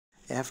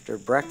After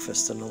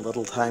breakfast and a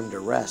little time to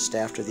rest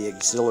after the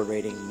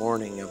exhilarating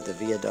morning of the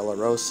Via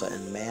Dolorosa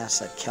and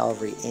Mass at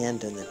Calvary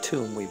and in the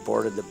tomb, we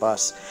boarded the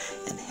bus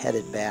and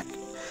headed back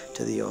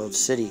to the old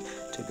city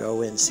to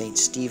go in St.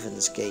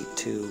 Stephen's Gate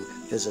to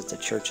visit the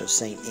Church of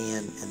St.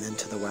 Anne and then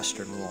to the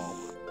Western Wall.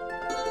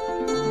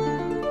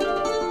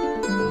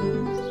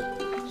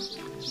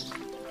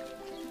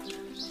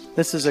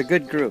 This is a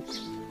good group.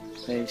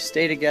 They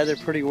stay together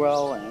pretty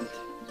well and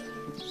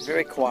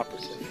very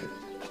cooperative.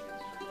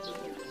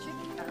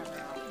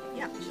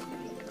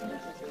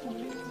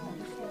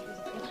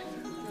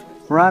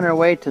 We're on our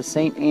way to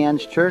St.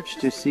 Anne's Church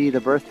to see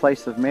the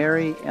birthplace of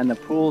Mary and the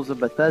pools of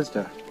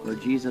Bethesda, where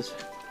Jesus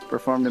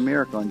performed a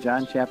miracle in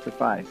John chapter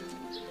 5.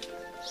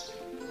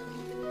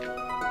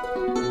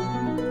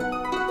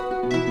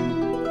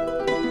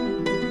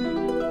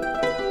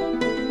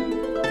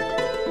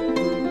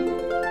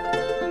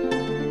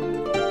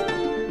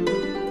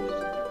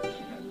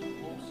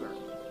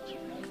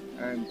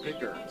 And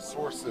bigger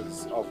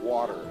sources of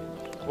water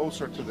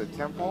closer to the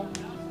temple,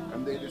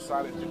 and they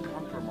decided to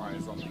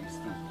compromise on these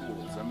two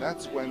pools. And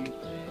that's when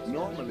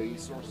normally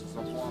sources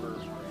of water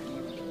are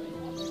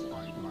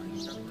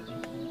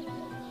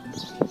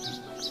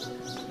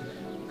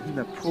in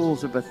the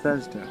pools of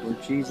Bethesda, where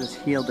Jesus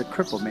healed the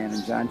crippled man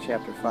in John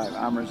chapter 5.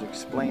 Amr's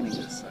explaining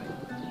this site.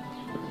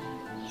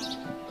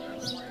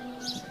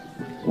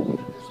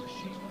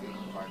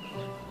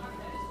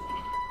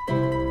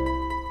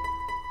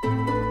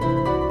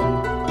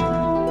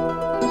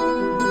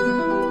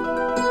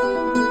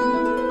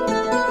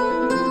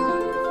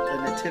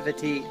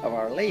 Of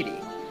Our Lady.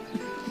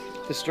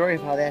 The story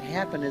of how that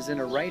happened is in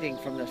a writing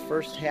from the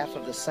first half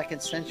of the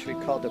 2nd century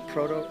called the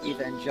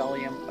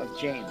Proto-Evangelium of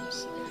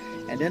James.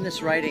 And in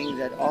this writing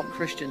that all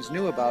Christians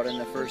knew about in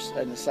the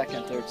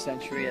 2nd, 3rd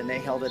century, and they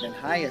held it in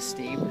high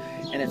esteem,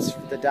 and it's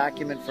the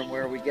document from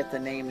where we get the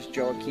names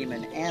Joachim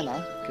and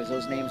Anna, because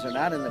those names are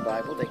not in the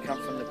Bible, they come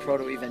from the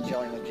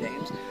Proto-Evangelium of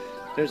James.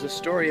 There's a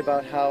story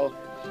about how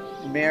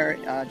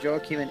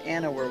Joachim and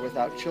Anna were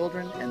without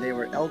children, and they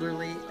were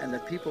elderly, and the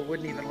people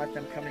wouldn't even let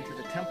them come into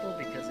the temple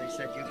because they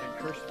said, "You've been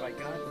cursed by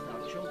God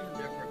without children,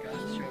 therefore God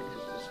showed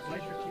his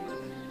displeasure to you,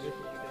 and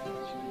therefore we don't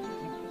want you in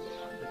the temple."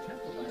 The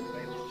temple, by the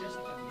way, was just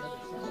on the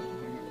other side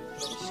where you could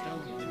throw a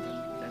stone into it.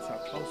 That's how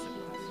close it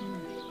was.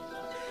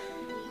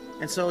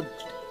 And so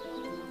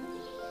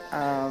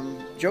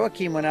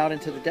Joachim went out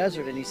into the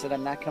desert, and he said,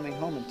 "I'm not coming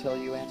home until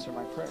you answer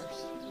my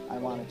prayers. I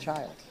want a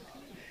child."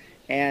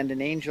 And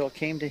an angel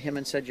came to him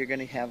and said, "You're going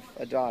to have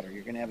a daughter,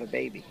 you're going to have a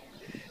baby."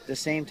 At the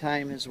same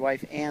time, his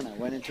wife Anna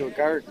went into a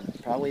garden,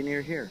 probably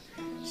near here,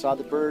 saw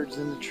the birds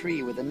in the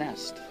tree with a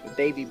nest, with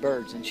baby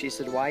birds, and she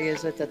said, "Why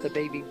is it that the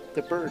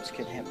birds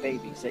can have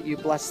babies, that you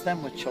bless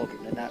them with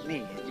children and not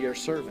me, your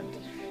servant?"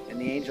 And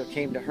the angel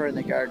came to her in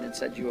the garden and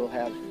said, "You will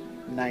have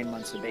 9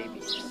 months of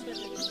babies."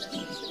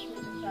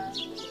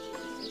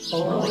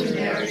 Holy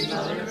Mary,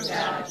 Mother of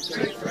God,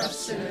 pray for us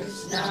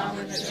sinners, now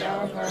and at the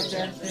hour of our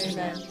death.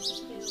 Amen.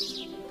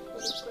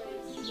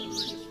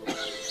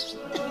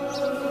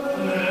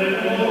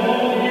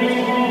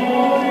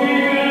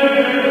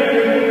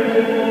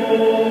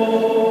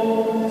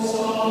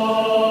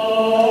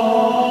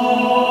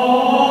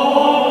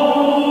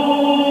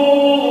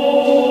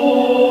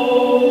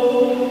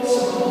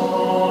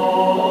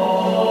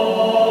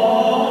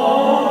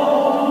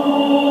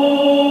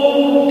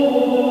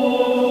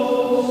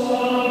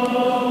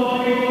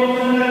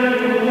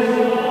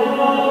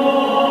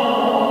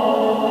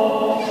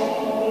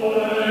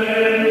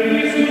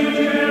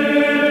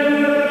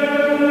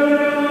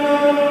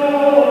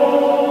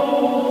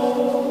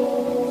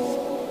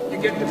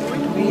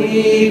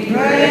 We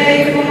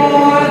pray for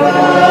the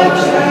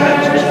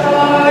Church,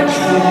 our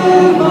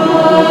true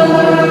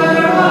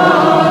Mother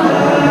on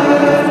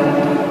earth,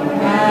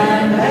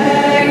 and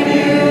beg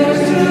you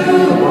to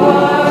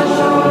watch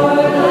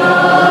o'er the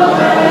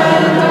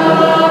land of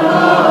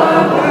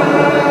our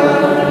birth.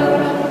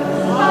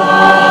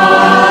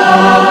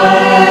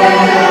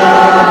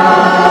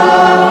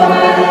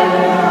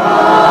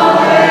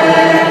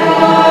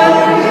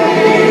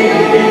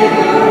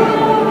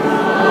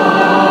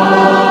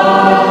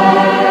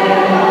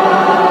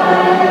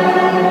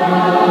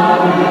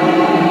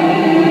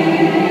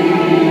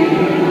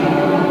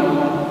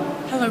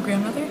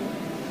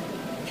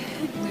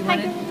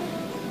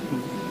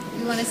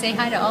 We want to say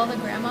hi to all the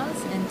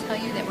grandmas and tell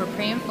you that we're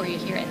praying for you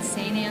here at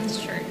St. Anne's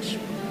Church.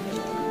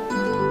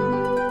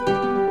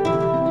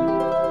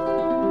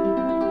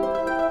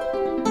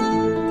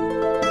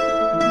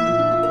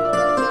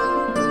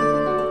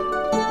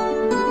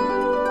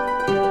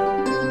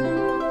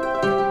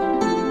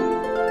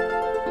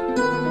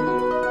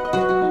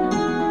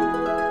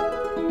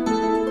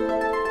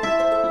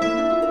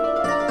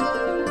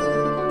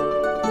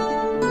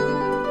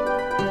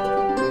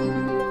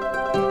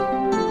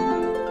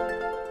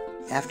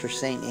 After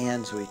St.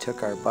 Anne's, we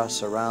took our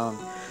bus around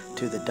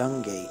to the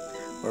Dung Gate,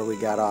 where we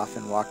got off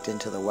and walked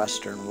into the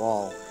Western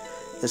Wall.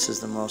 This is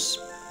the most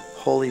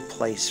holy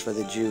place for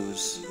the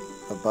Jews.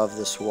 Above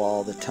this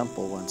wall, the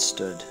temple once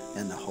stood,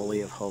 and the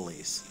Holy of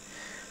Holies.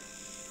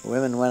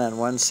 Women went on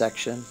one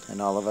section,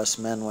 and all of us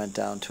men went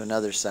down to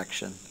another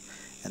section.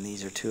 And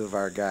these are two of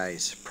our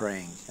guys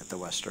praying at the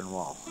Western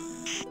Wall.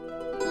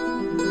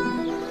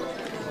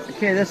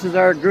 Okay, this is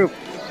our group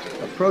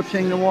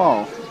approaching the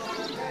wall.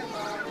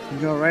 We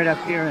go right up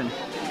here and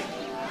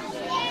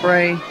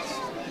pray.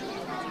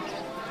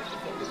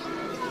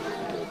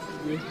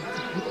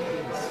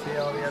 See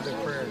all the other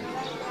prayers.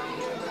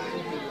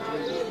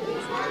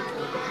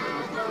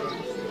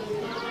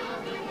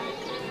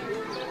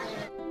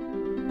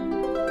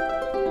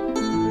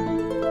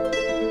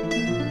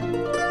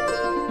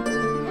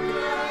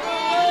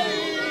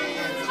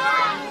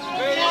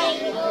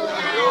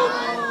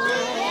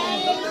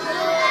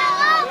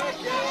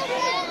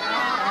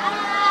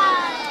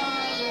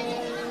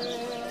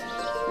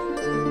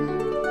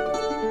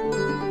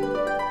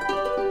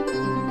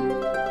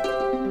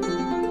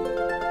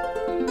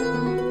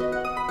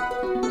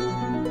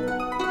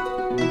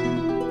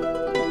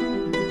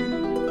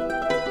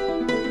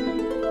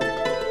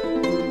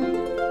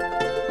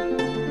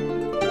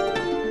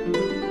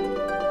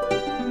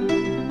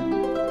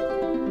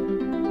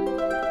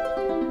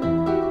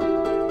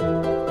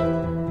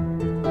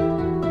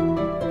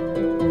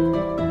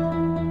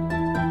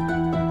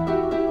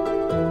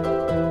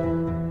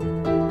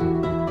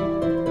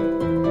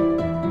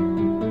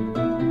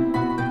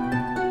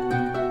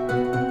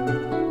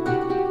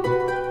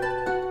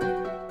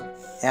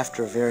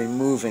 After a very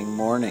moving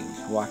morning,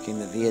 walking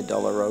the Via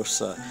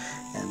Dolorosa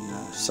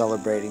and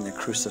celebrating the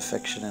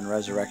crucifixion and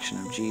resurrection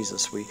of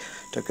Jesus, we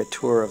took a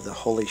tour of the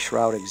Holy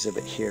Shroud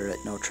exhibit here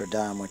at Notre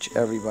Dame, which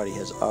everybody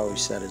has always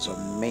said is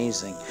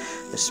amazing,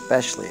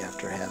 especially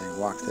after having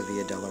walked the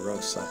Via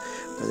Dolorosa,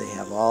 where they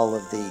have all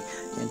of the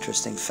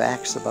interesting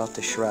facts about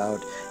the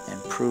shroud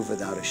and prove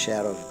without a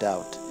shadow of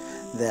doubt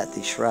that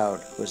the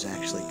shroud was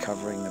actually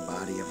covering the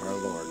body of our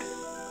Lord.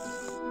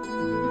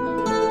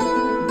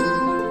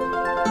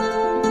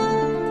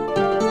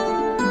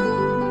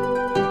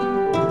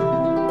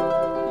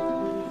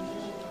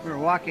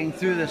 Walking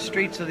through the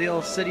streets of the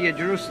old city of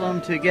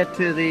Jerusalem to get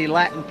to the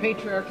Latin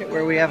Patriarchate,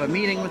 where we have a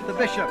meeting with the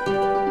bishop. In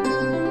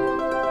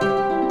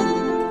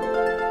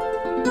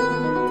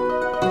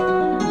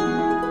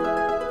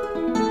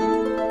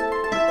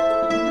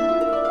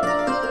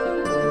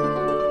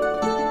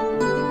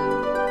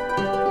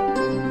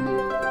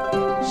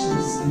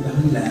the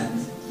Holy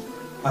Land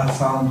are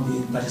found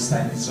in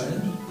Palestine,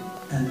 Israel,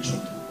 and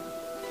Jordan.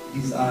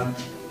 These are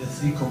the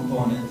three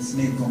components,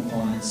 main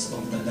components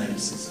of the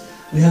diocese.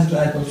 We have to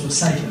add also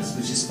Cyprus,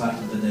 which is part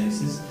of the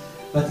diocese,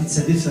 but it's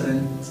a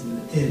different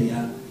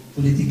area,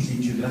 politically,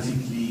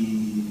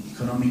 geographically,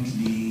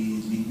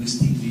 economically,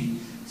 linguistically.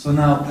 So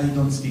now I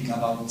don't speak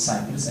about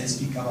Cyprus, I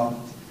speak about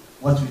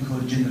what we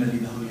call generally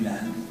the Holy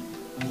Land,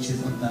 which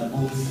is on the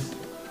both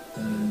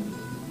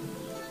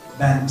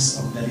banks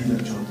of the river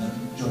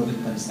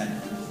Jordan, Palestine,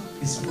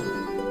 and Israel.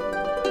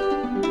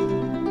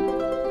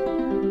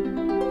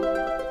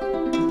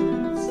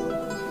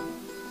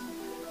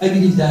 I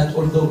believe that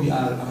although we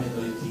are a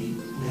minority,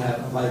 we have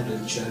a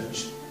vibrant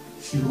church.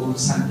 If you go on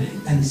Sunday,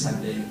 any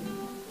Sunday,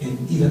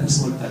 in even a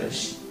small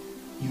parish,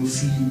 you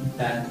feel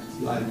that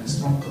you are in a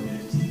strong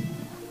community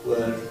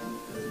where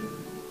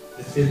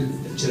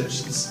the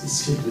church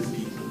is filled with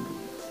people,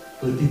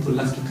 where people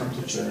love to come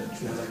to church.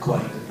 We have a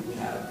choir, we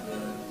have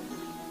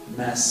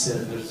mass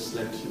servers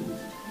like you.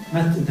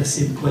 Not in the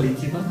same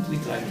quality, but we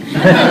try to.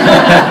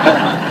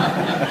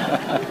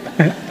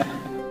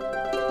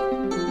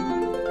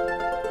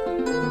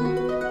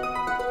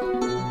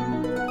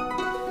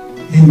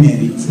 Hail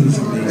Mary, full of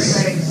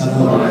grace, the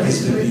Lord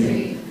is with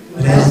thee.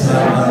 Blessed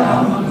art thou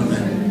among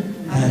women,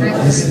 and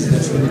blessed is the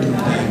fruit of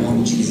thy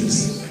womb,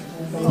 Jesus.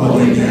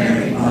 Holy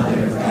Mary,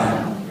 Mother of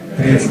God,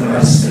 pray for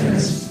us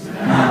sinners,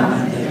 now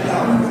and at the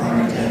hour of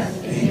our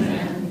death.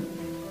 Amen.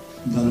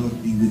 The Lord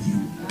be with you.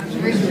 And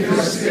with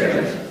your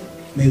spirit.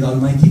 May the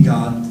Almighty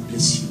God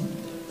bless you,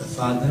 the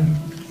Father,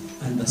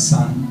 and the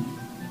Son,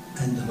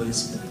 and the Holy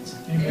Spirit.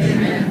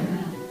 Amen.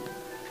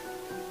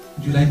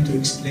 Would you like to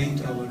explain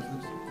to our group?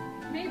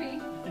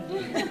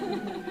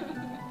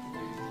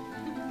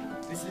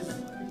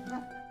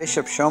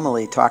 Bishop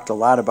Shomely talked a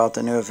lot about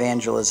the new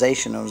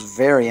evangelization and was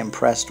very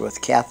impressed with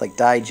Catholic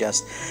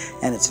Digest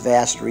and its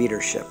vast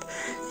readership.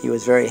 He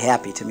was very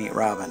happy to meet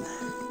Robin.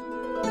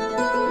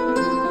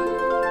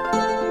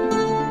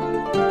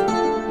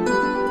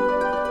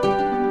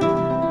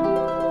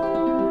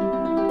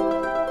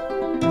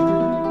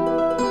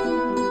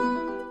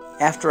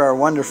 After our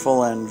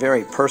wonderful and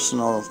very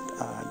personal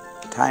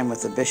time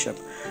with the bishop,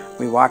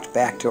 we walked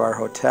back to our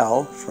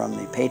hotel from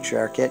the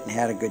Patriarchate and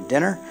had a good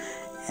dinner,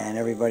 and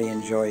everybody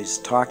enjoys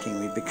talking.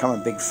 We've become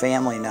a big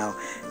family now.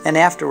 And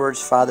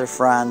afterwards, Father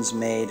Franz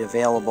made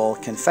available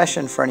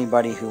confession for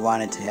anybody who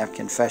wanted to have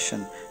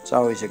confession. It's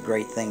always a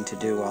great thing to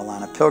do while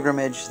on a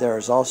pilgrimage. There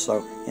is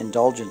also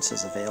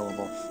indulgences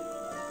available.